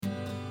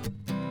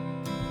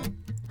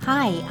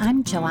Hi,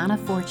 I'm Joanna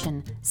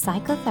Fortune,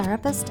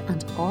 psychotherapist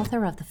and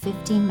author of the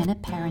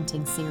 15-Minute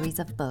Parenting series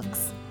of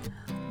books.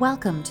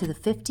 Welcome to the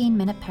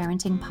 15-Minute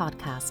Parenting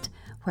podcast,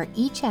 where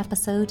each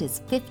episode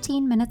is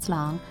 15 minutes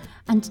long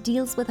and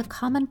deals with a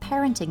common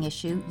parenting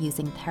issue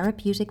using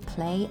therapeutic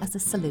play as a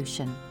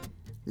solution.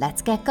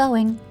 Let's get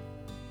going.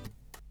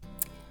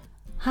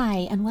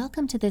 Hi, and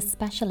welcome to this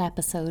special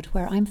episode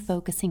where I'm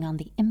focusing on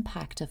the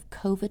impact of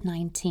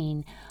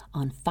COVID-19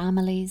 on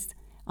families,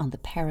 on the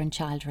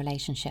parent-child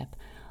relationship.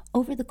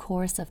 Over the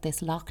course of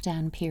this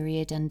lockdown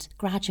period and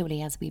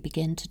gradually as we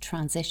begin to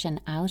transition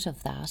out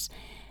of that,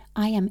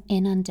 I am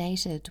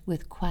inundated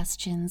with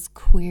questions,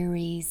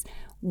 queries,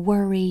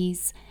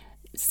 worries,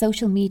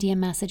 social media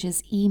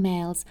messages,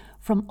 emails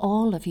from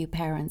all of you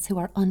parents who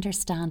are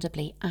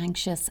understandably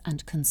anxious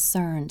and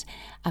concerned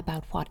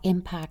about what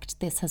impact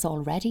this has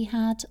already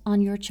had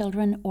on your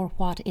children or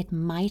what it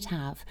might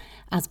have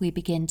as we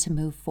begin to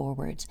move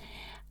forward.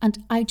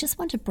 And I just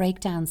want to break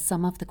down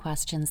some of the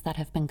questions that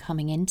have been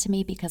coming into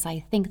me because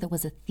I think there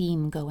was a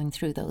theme going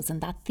through those, and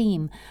that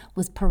theme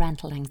was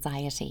parental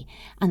anxiety.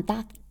 And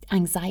that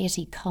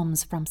anxiety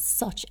comes from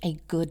such a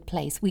good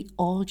place. We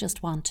all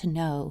just want to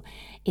know,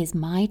 is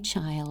my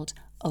child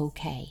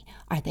okay?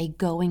 Are they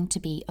going to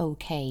be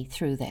okay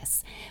through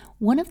this?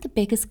 One of the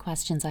biggest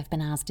questions I've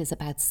been asked is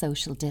about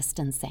social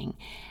distancing,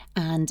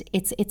 and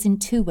it's in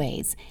two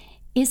ways.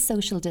 Is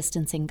social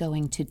distancing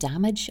going to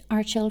damage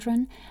our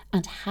children?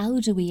 And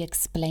how do we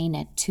explain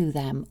it to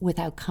them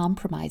without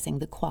compromising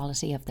the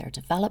quality of their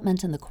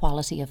development and the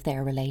quality of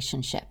their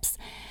relationships?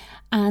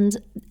 And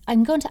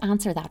I'm going to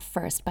answer that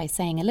first by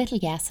saying a little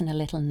yes and a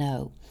little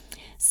no.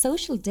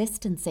 Social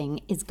distancing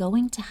is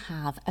going to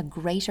have a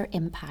greater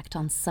impact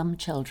on some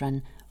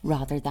children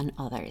rather than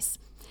others.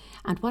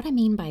 And what I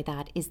mean by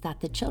that is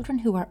that the children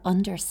who are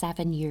under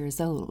 7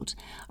 years old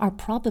are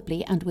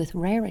probably, and with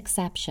rare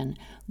exception,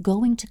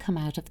 going to come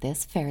out of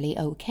this fairly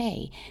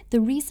okay.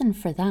 The reason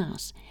for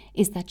that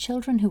is that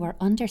children who are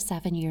under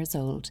 7 years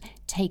old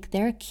take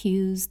their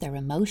cues, their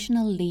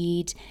emotional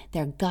lead,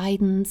 their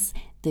guidance,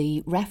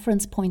 the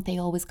reference point they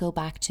always go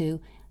back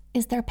to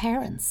is their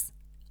parents.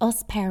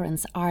 Us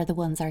parents are the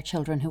ones our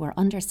children who are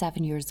under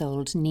 7 years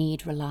old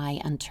need, rely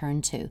and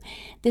turn to.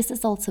 This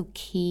is also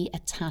key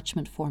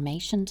attachment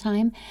formation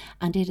time,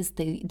 and it is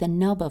the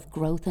nub of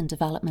growth and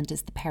development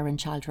is the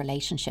parent-child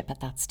relationship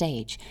at that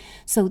stage.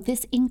 So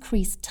this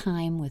increased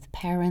time with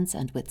parents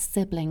and with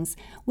siblings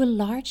will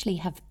largely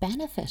have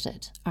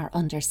benefited our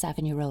under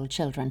 7-year-old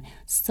children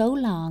so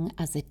long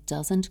as it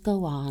doesn't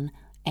go on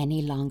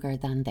any longer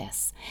than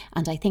this.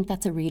 And I think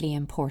that's a really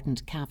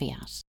important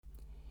caveat.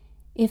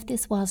 If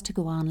this was to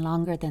go on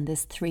longer than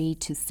this 3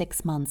 to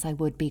 6 months, I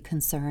would be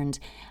concerned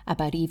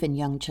about even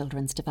young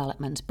children's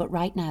development. But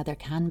right now there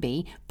can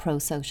be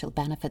pro-social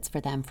benefits for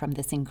them from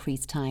this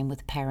increased time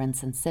with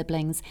parents and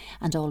siblings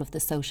and all of the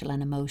social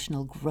and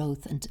emotional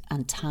growth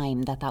and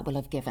time that will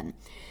have given.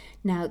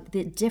 Now,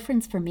 the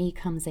difference for me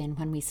comes in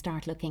when we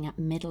start looking at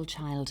middle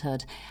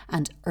childhood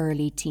and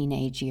early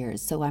teenage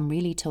years. So I'm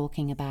really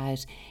talking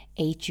about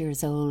 8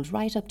 years old,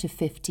 right up to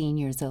 15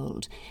 years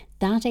old.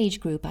 That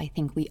age group, I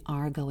think we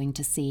are going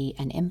to see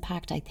an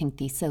impact. I think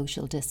the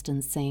social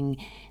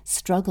distancing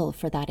struggle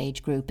for that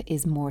age group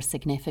is more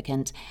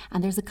significant.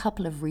 And there's a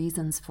couple of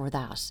reasons for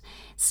that.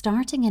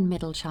 Starting in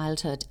middle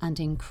childhood and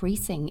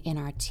increasing in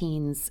our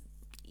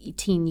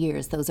teen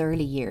years, those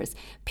early years,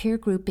 peer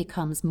group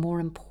becomes more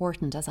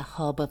important as a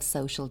hub of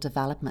social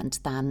development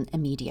than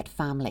immediate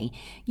family.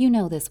 You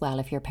know this well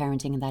if you're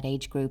parenting in that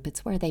age group.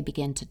 It's where they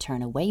begin to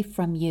turn away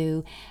from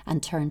you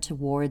and turn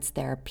towards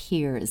their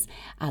peers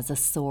as a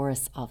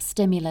source of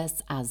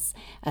stimulus, as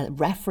a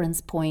reference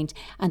point,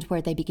 and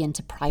where they begin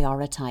to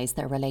prioritize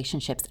their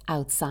relationships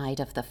outside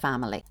of the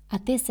family.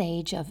 At this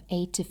age of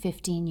 8 to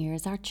 15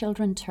 years, our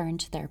children turn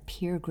to their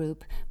peer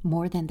group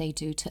more than they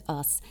do to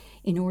us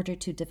in order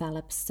to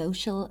develop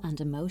social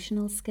and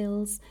emotional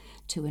skills,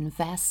 to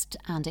invest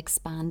and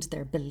expand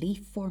their belief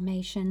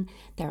formation,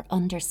 their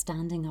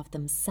understanding of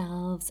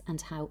themselves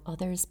and how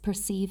others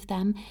perceive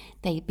them.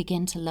 They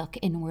begin to look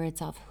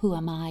inwards of who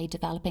am I,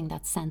 developing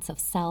that sense of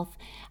self,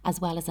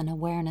 as well as an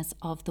awareness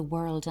of the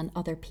world and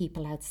other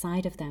people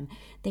outside of them.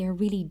 They are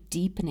really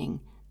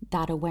deepening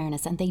that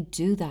awareness, and they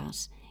do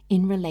that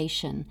in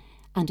relation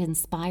and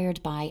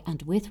inspired by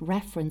and with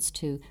reference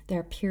to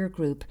their peer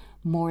group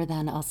more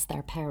than us,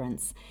 their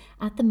parents.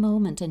 At the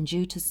moment, and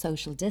due to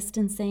social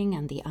distancing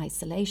and the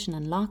isolation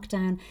and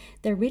lockdown,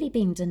 they're really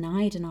being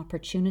denied an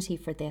opportunity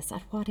for this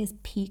at what is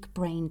peak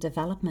brain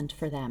development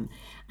for them.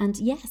 And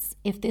yes,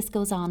 if this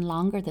goes on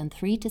longer than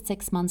 3 to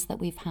 6 months that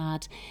we've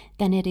had,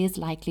 then it is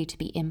likely to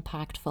be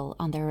impactful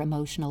on their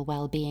emotional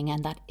well-being,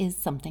 and that is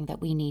something that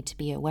we need to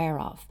be aware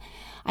of.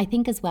 I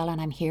think as well, and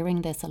I'm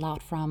hearing this a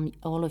lot from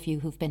all of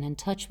you who've been in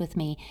touch with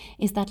me,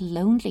 is that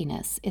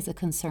loneliness is a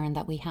concern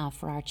that we have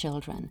for our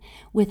children.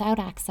 Without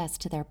access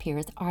to their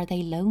peers, are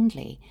they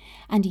lonely?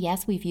 And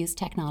yes, we've used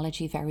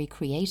technology very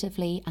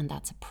creatively, and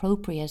that's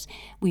appropriate.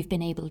 We've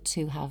been able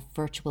to have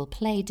virtual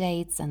play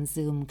dates and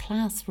Zoom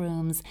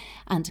classrooms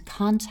and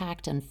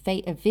contact and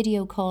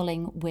video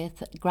calling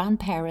with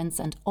grandparents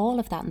and all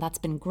of that, and that's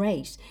been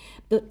great.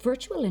 But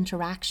virtual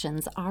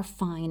interactions are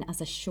fine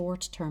as a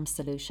short-term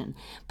solution,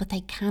 but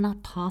they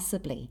cannot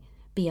possibly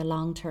be a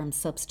long-term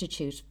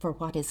substitute for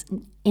what is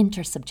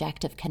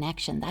intersubjective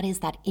connection. That is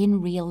that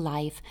in real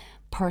life,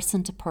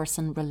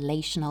 person-to-person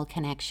relational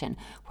connection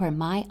where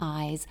my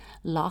eyes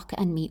lock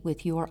and meet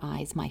with your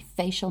eyes, my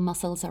facial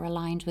muscles are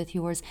aligned with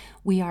yours.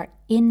 We are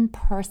in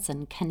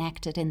person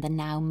connected in the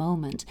now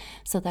moment,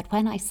 so that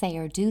when I say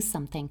or do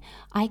something,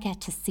 I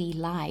get to see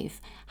live,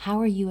 how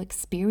are you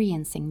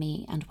experiencing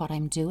me and what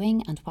I'm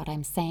doing and what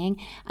I'm saying,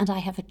 and I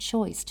have a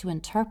choice to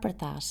interpret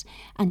that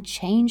and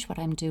change what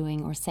I'm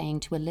doing or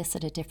saying to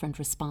elicit a different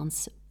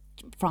response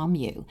from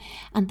you.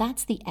 And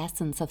that's the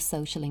essence of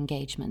social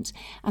engagement.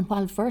 And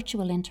while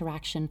virtual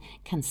interaction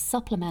can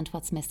supplement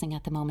what's missing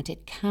at the moment,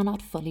 it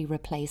cannot fully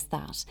replace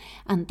that.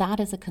 And that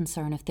is a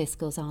concern if this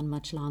goes on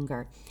much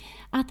longer.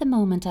 At the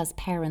moment, as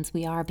parents,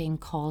 we are being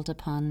called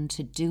upon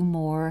to do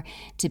more,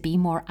 to be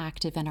more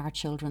active in our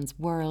children's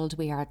world.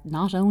 We are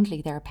not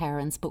only their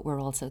parents, but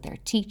we're also their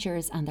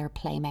teachers and their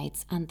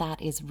playmates. And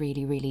that is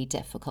really, really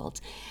difficult.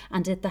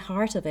 And at the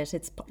heart of it,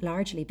 it's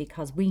largely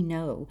because we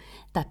know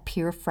that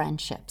peer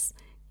friendships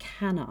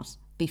cannot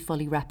be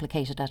fully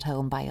replicated at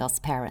home by us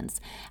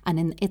parents.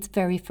 And it's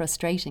very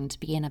frustrating to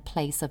be in a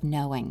place of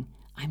knowing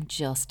I'm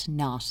just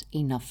not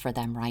enough for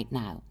them right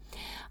now.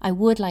 I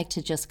would like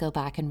to just go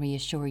back and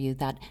reassure you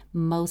that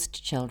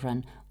most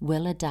children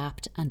will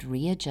adapt and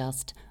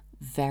readjust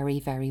very,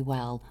 very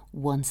well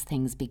once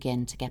things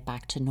begin to get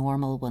back to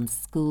normal, once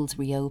schools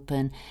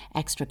reopen,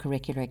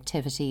 extracurricular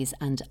activities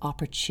and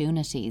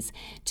opportunities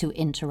to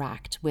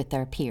interact with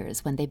their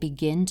peers. When they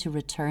begin to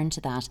return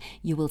to that,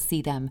 you will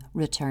see them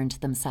return to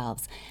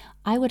themselves.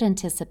 I would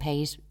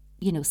anticipate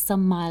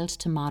some mild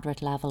to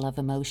moderate level of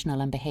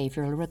emotional and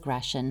behavioural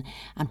regression.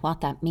 And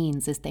what that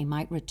means is they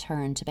might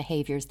return to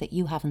behaviours that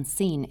you haven't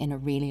seen in a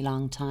really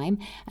long time.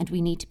 And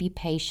we need to be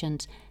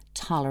patient,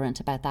 tolerant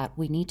about that.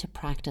 We need to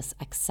practice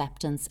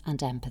acceptance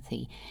and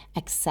empathy.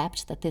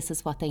 Accept that this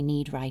is what they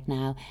need right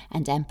now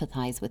and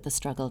empathize with the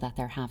struggle that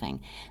they're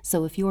having.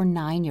 So if your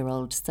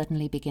 9-year-old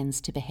suddenly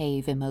begins to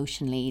behave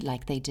emotionally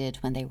like they did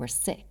when they were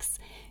 6,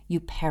 you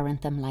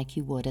parent them like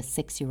you would a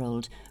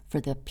 6-year-old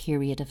for the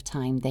period of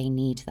time they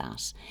need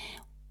that.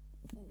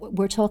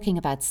 We're talking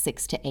about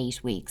 6 to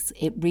 8 weeks.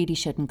 It really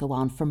shouldn't go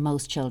on for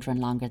most children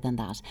longer than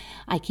that.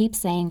 I keep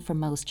saying for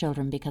most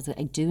children because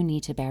I do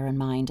need to bear in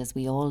mind, as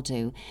we all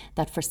do,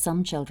 that for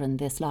some children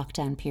this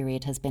lockdown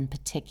period has been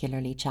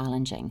particularly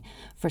challenging.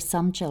 For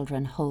some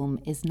children, home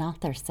is not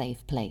their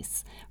safe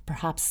place.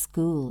 Perhaps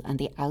school and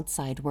the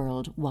outside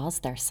world was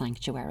their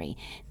sanctuary.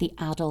 The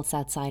adults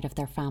outside of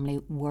their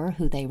family were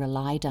who they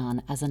relied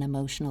on as an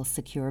emotional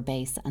secure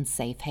base and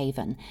safe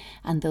haven.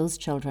 And those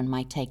children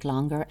might take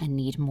longer and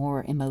need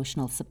more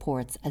emotional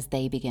supports as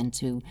they begin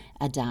to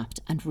adapt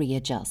and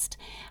readjust.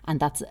 And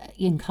that's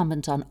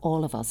incumbent on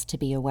all of us to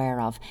be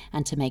aware of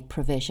and to make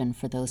provision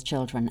for those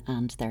children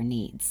and their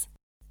needs.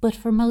 But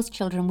for most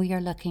children, we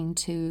are looking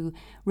to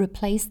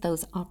replace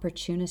those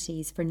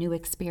opportunities for new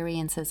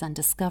experiences and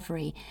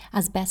discovery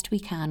as best we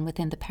can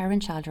within the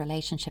parent-child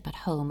relationship at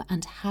home.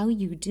 And how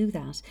you do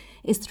that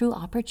is through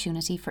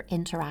opportunity for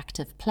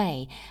interactive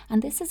play.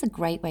 And this is a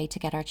great way to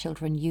get our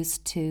children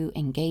used to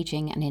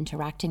engaging and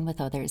interacting with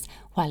others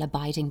while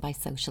abiding by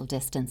social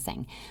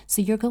distancing.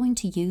 So you're going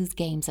to use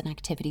games and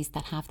activities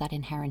that have that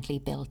inherently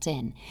built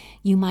in.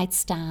 You might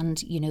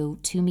stand,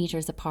 2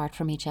 meters apart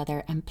from each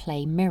other and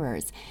play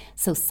mirrors.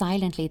 So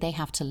silently they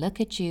have to look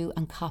at you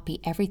and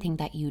copy everything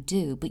that you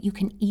do, but you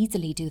can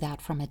easily do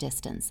that from a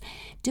distance.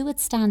 Do it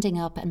standing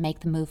up and make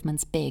the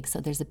movements big,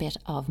 so there's a bit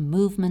of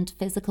movement,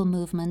 physical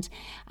movement,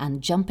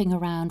 and jumping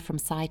around from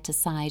side to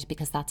side,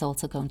 because that's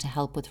also going to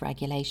help with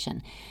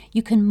regulation.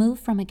 You can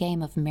move from a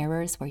game of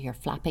mirrors where you're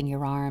flapping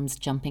your arms,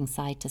 jumping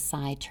side to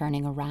side,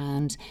 turning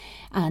around,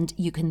 and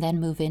you can then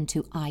move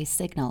into eye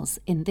signals.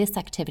 In this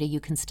activity you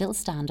can still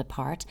stand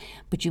apart,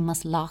 but you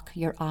must lock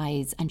your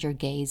eyes and your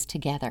gaze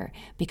together,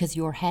 because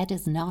your head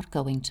is not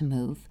going to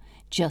move,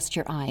 just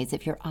your eyes.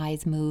 If your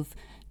eyes move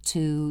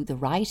to the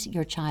right,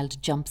 your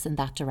child jumps in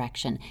that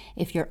direction.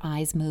 If your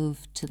eyes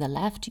move to the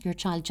left, your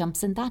child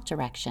jumps in that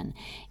direction.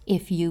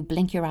 If you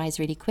blink your eyes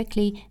really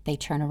quickly, they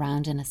turn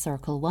around in a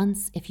circle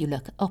once. If you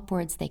look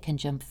upwards, they can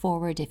jump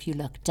forward. If you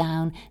look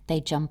down,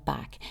 they jump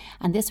back.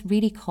 And this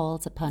really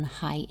calls upon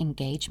high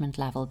engagement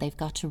level. They've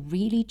got to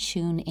really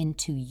tune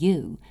into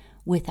you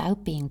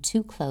without being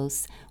too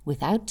close,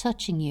 without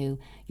touching you.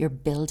 You're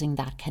building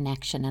that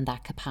connection and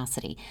that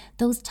capacity.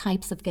 Those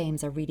types of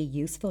games are really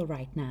useful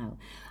right now.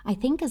 I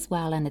think as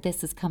well, and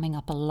this is coming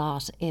up a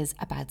lot, is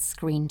about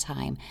screen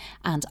time.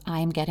 And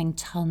I'm getting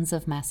tons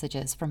of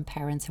messages from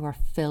parents who are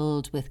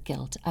filled with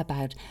guilt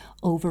about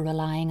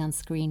over-relying on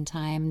screen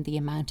time, the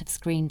amount of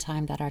screen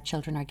time that our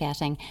children are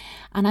getting.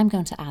 And I'm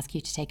going to ask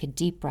you to take a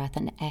deep breath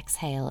and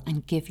exhale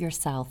and give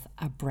yourself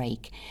a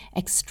break.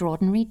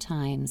 Extraordinary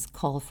times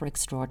call for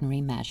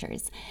extraordinary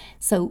measures.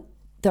 So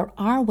there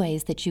are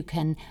ways that you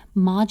can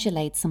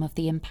modulate some of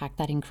the impact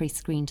that increased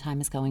screen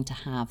time is going to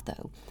have,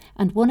 though.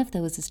 And one of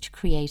those is to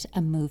create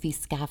a movie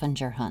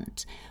scavenger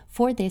hunt.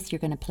 For this, you're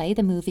going to play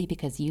the movie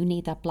because you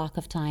need that block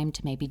of time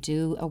to maybe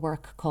do a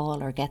work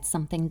call or get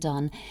something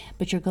done.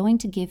 But you're going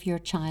to give your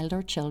child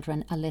or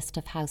children a list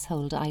of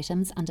household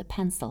items and a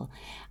pencil.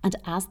 And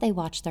as they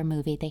watch their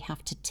movie, they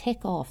have to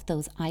tick off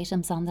those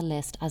items on the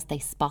list as they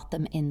spot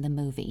them in the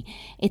movie.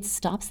 It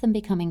stops them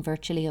becoming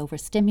virtually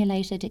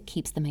overstimulated. It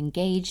keeps them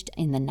engaged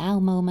in the now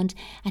moment,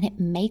 and it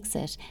makes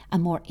it a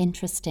more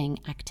interesting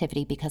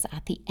activity because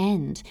at the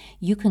end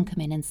you can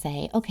come in and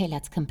say, okay,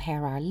 let's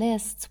compare our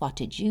lists. What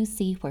did you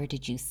see? Where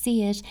did you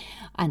see it?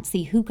 And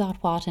see who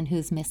got what and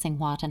who's missing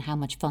what and how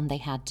much fun they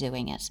had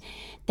doing it.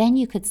 Then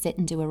you could sit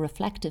and do a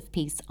reflective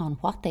piece on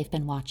what they've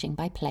been watching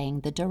by playing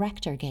the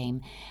director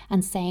game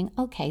and saying,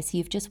 okay, so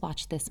you've just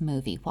watched this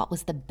movie. What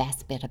was the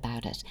best bit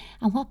about it?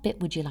 And what bit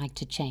would you like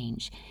to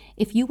change?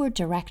 If you were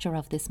director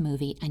of this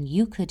movie and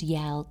you could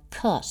yell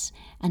cut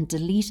and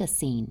delete a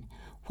scene,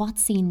 what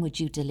scene would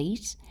you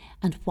delete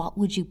and what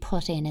would you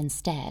put in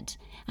instead?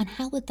 And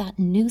how would that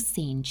new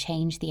scene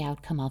change the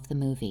outcome of the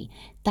movie?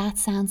 That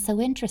sounds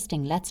so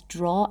interesting. Let's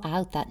draw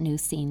out that new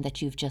scene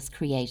that you've just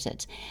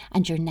created.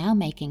 And you're now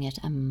making it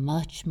a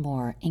much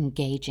more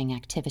engaging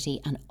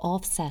activity and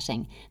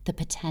offsetting the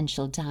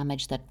potential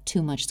damage that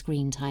too much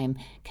screen time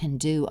can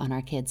do on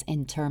our kids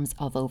in terms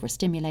of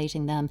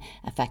overstimulating them,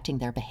 affecting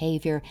their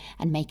behavior,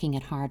 and making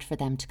it hard for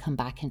them to come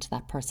back into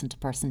that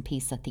person-to-person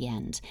piece at the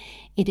end.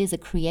 It is a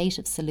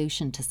creative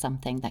solution to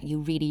something that you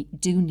really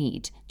do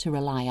need to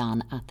rely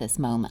on at this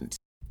moment.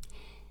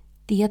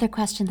 The other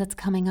question that's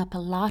coming up a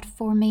lot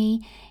for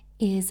me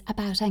is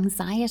about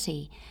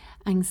anxiety.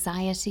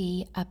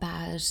 Anxiety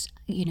about,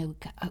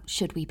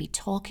 should we be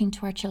talking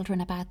to our children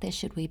about this?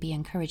 Should we be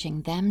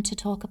encouraging them to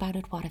talk about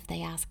it? What if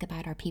they ask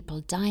about, are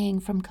people dying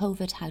from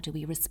COVID? How do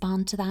we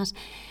respond to that?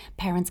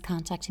 Parents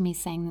contacting me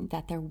saying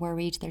that they're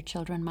worried their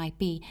children might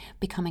be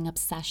becoming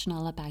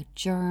obsessional about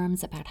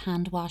germs, about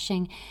hand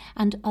washing,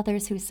 and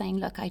others who are saying,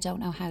 look, I don't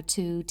know how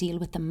to deal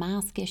with the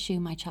mask issue.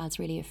 My child's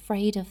really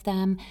afraid of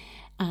them.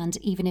 And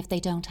even if they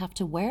don't have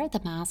to wear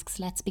the masks,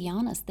 let's be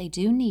honest, they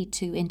do need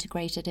to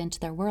integrate it into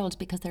their world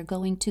because they're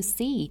going to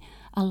see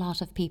a lot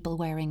of people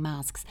wearing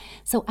masks.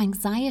 So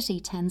anxiety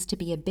tends to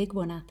be a big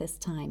one at this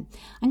time.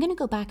 I'm going to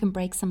go back and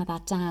break some of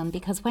that down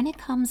because when it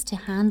comes to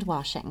hand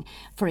washing,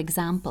 for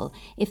example,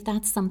 if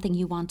that's something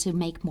you want to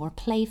make more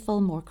playful,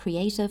 more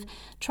creative,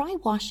 try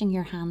washing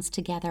your hands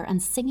together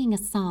and singing a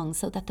song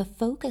so that the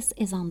focus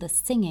is on the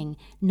singing,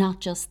 not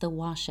just the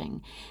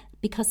washing.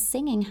 Because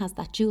singing has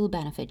that dual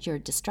benefit. You're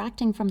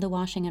distracting from the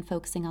washing and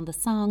focusing on the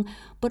song,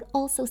 but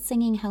also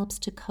singing helps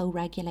to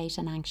co-regulate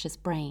an anxious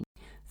brain.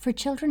 For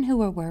children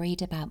who are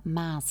worried about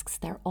masks,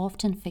 they're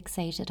often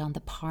fixated on the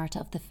part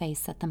of the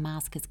face that the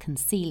mask is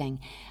concealing,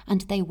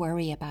 and they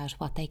worry about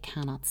what they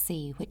cannot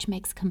see, which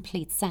makes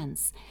complete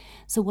sense.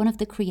 So one of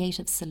the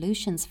creative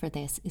solutions for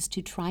this is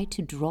to try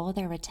to draw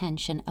their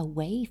attention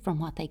away from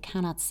what they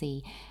cannot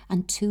see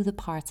and to the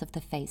parts of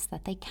the face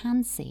that they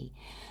can see.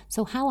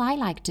 So how I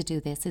like to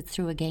do this is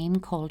through a game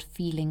called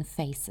Feeling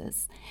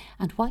Faces.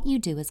 And what you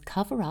do is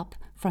cover up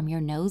from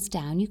your nose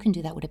down. You can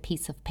do that with a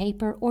piece of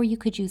paper or you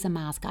could use a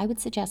mask. I would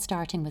suggest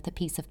starting with a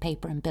piece of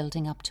paper and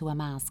building up to a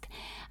mask.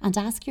 And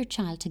ask your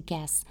child to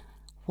guess,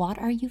 what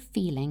are you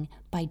feeling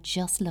by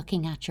just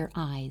looking at your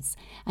eyes?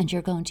 And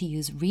you're going to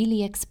use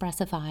really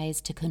expressive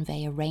eyes to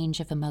convey a range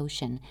of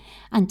emotion.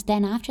 And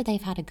then after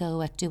they've had a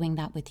go at doing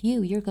that with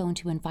you, you're going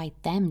to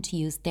invite them to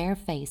use their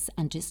face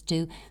and just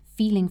do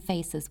feeling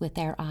faces with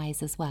their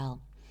eyes as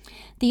well.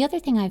 The other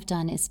thing I've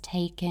done is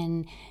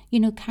taken,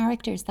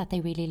 characters that they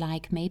really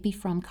like, maybe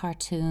from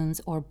cartoons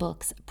or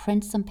books,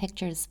 print some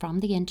pictures from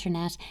the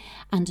internet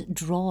and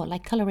draw,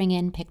 like colouring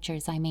in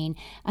pictures,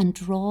 and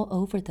draw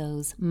over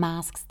those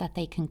masks that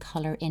they can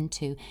colour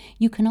into.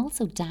 You can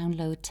also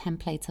download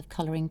templates of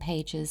colouring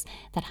pages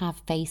that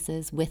have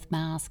faces with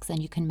masks,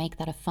 and you can make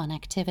that a fun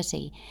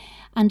activity.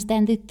 And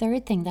then the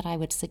third thing that I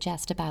would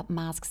suggest about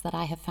masks that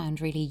I have found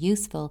really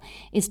useful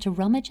is to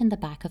rummage in the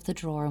back of the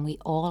drawer, and we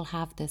all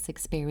have this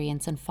experience,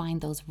 and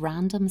find those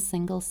random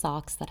single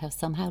socks that have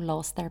somehow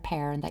lost their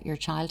pair and that your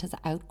child has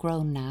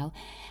outgrown now,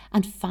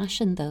 and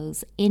fashion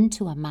those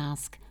into a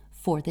mask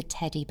for the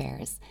teddy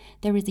bears.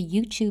 There is a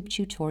YouTube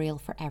tutorial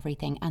for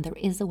everything, and there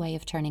is a way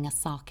of turning a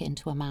sock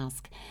into a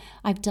mask.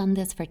 I've done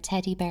this for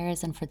teddy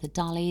bears and for the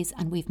dollies,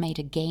 and we've made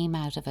a game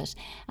out of it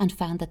and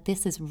found that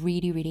this is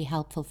really, really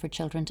helpful for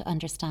children to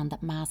understand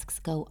that masks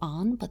go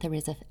on, but there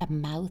is a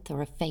mouth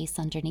or a face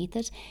underneath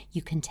it.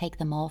 You can take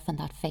them off and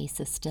that face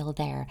is still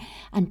there.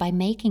 And by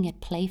making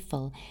it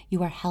playful,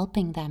 you are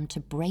helping them to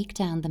break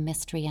down the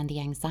mystery and the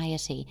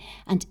anxiety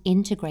and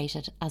integrate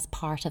it as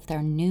part of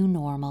their new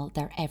normal,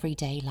 their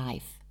everyday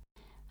life.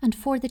 And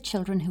for the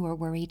children who are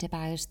worried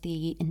about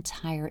the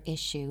entire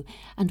issue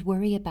and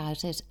worry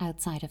about it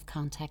outside of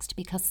context,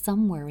 because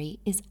some worry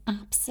is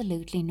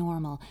absolutely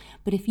normal.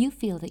 But if you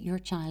feel that your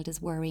child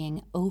is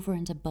worrying over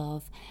and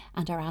above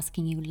and are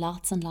asking you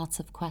lots and lots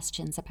of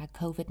questions about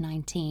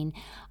COVID-19,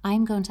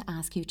 I'm going to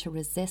ask you to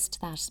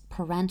resist that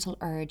parental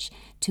urge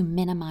to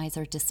minimize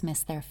or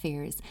dismiss their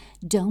fears.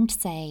 Don't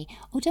say,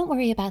 oh, don't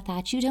worry about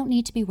that. You don't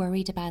need to be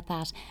worried about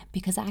that.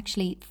 Because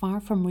actually, far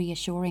from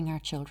reassuring our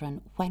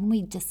children, when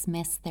we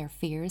dismiss their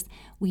fears,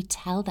 we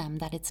tell them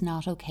that it's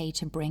not okay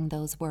to bring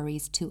those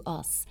worries to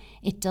us.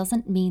 It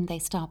doesn't mean they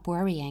stop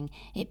worrying.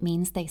 It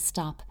means they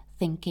stop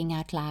thinking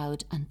out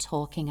loud and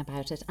talking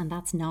about it, and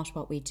that's not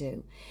what we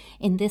do.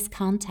 In this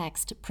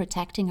context,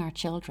 protecting our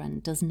children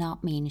does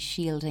not mean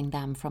shielding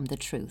them from the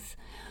truth.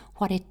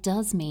 What it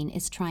does mean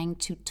is trying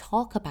to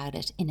talk about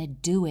it in a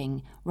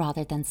doing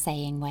rather than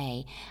saying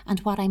way. And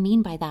what I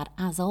mean by that,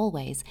 as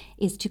always,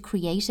 is to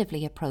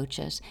creatively approach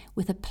it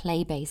with a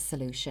play-based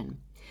solution.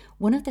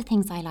 One of the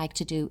things I like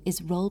to do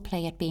is role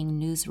play at being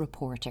news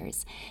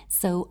reporters.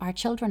 So our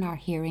children are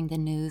hearing the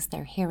news,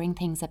 they're hearing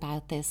things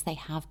about this, they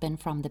have been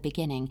from the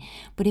beginning.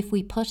 But if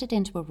we put it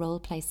into a role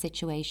play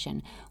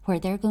situation where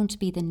they're going to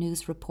be the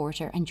news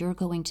reporter and you're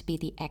going to be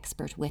the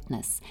expert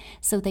witness.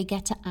 So they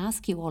get to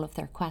ask you all of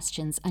their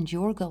questions and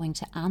you're going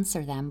to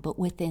answer them, but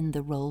within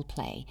the role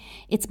play.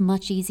 It's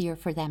much easier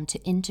for them to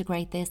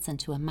integrate this and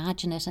to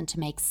imagine it and to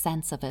make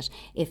sense of it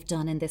if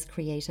done in this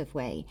creative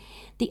way.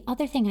 The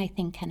other thing I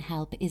think can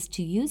help is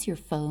to use your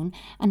phone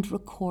and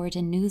record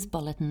a news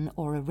bulletin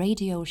or a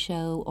radio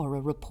show or a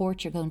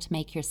report you're going to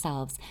make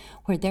yourselves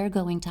where they're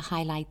going to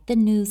highlight the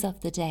news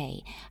of the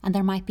day. And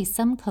there might be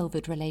some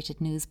COVID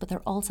related news, but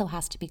there also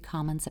has to be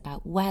comments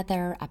about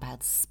weather,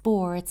 about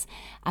sports,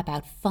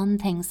 about fun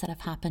things that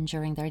have happened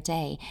during their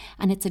day.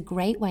 And it's a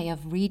great way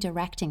of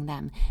redirecting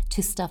them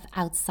to stuff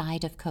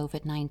outside of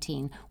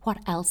COVID-19. What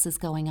else is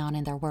going on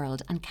in their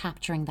world, and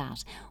capturing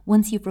that.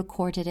 Once you've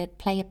recorded it,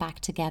 play it back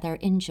together,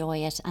 enjoy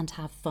it and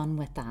have fun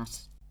with that.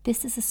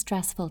 This is a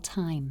stressful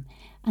time,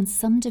 and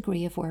some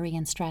degree of worry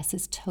and stress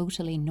is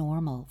totally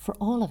normal for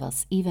all of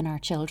us, even our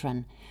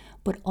children.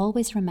 But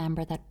always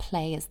remember that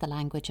play is the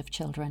language of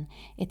children.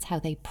 It's how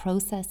they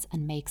process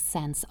and make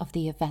sense of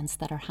the events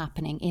that are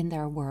happening in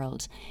their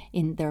world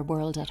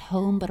at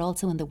home, but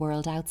also in the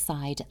world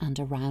outside and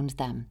around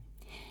them.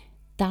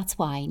 That's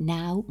why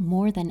now,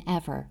 more than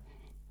ever,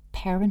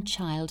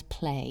 parent-child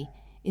play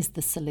is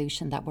the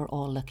solution that we're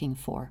all looking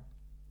for.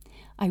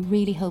 I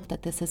really hope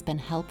that this has been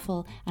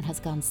helpful and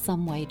has gone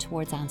some way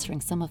towards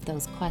answering some of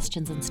those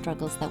questions and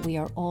struggles that we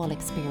are all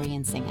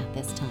experiencing at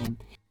this time.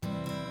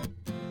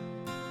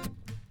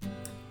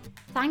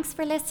 Thanks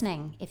for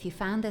listening. If you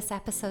found this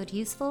episode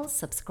useful,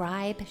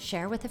 subscribe,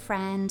 share with a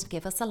friend,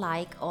 give us a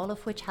like, all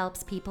of which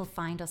helps people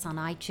find us on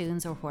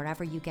iTunes or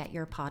wherever you get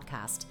your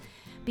podcast.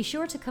 Be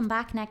sure to come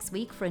back next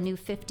week for a new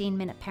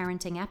 15-minute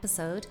parenting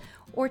episode,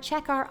 or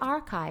check our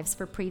archives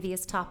for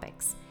previous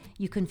topics.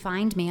 You can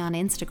find me on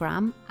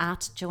Instagram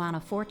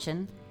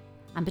 @JoannaFortune.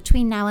 And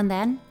between now and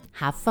then,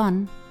 have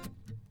fun.